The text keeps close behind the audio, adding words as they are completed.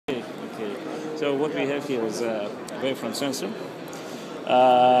So what we have here is a wavefront sensor.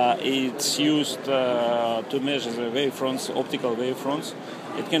 It's used to measure the wavefronts, optical wavefronts.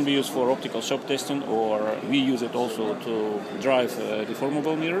 It can be used for optical shock testing, or we use it also to drive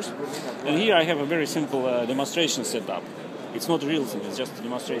deformable mirrors. And here I have a very simple demonstration setup. It's not a real thing, it's just a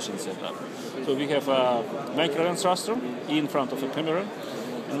demonstration setup. So we have a microlens raster in front of a camera,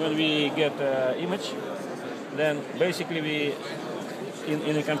 and when we get an image, then basically we,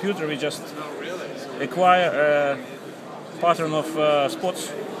 in a computer, we just acquire a pattern of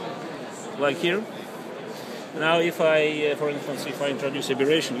spots, like here. Now if I, for instance, if I introduce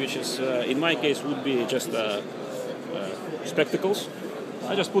aberration, which is, in my case, would be just spectacles,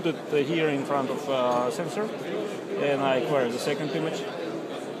 I just put it here in front of sensor, and I acquire the second image.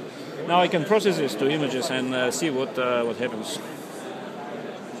 Now I can process these two images and see what happens.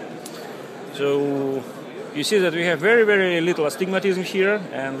 So you see that we have very, very little astigmatism here,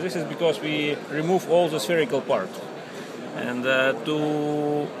 and this is because we remove all the spherical part. And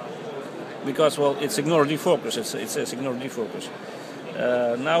because, well, it's ignore defocus, it says ignore defocus.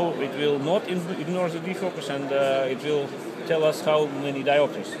 Now it will not ignore the defocus, and it will tell us how many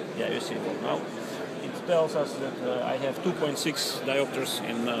diopters. Yeah, you see. Well, now it tells us that I have 2.6 diopters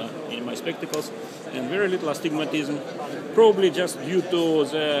in my spectacles, and very little astigmatism, probably just due to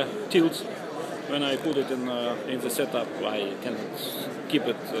the tilt. When I put it in the setup, I cannot keep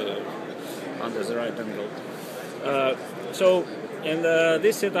it under the right angle.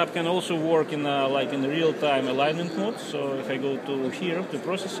 This setup can also work in like in real-time alignment mode. So if I go to here to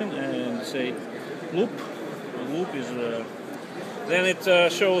processing and say loop is then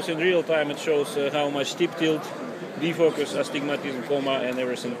it shows in real time. It shows how much tip tilt, defocus, astigmatism, comma, and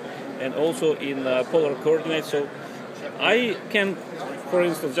everything, and also in polar coordinates. So I can, for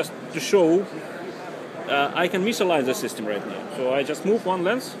instance, just to show, I can misalign the system right now. So I just move one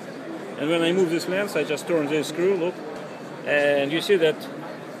lens, and when I move this lens, I just turn this screw, look, and you see that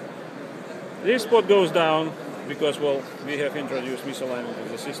this spot goes down because, well, we have introduced misalignment of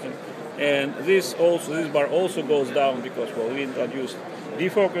the system, and this bar also goes down because, well, we introduced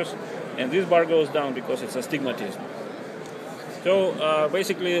defocus, and this bar goes down because it's astigmatism. So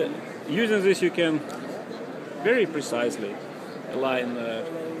basically, using this, you can very precisely align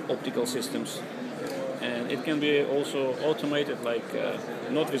optical systems, and it can be also automated, like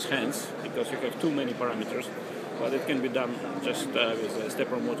not with hands because you have too many parameters, but it can be done just with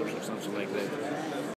stepper motors or something like that.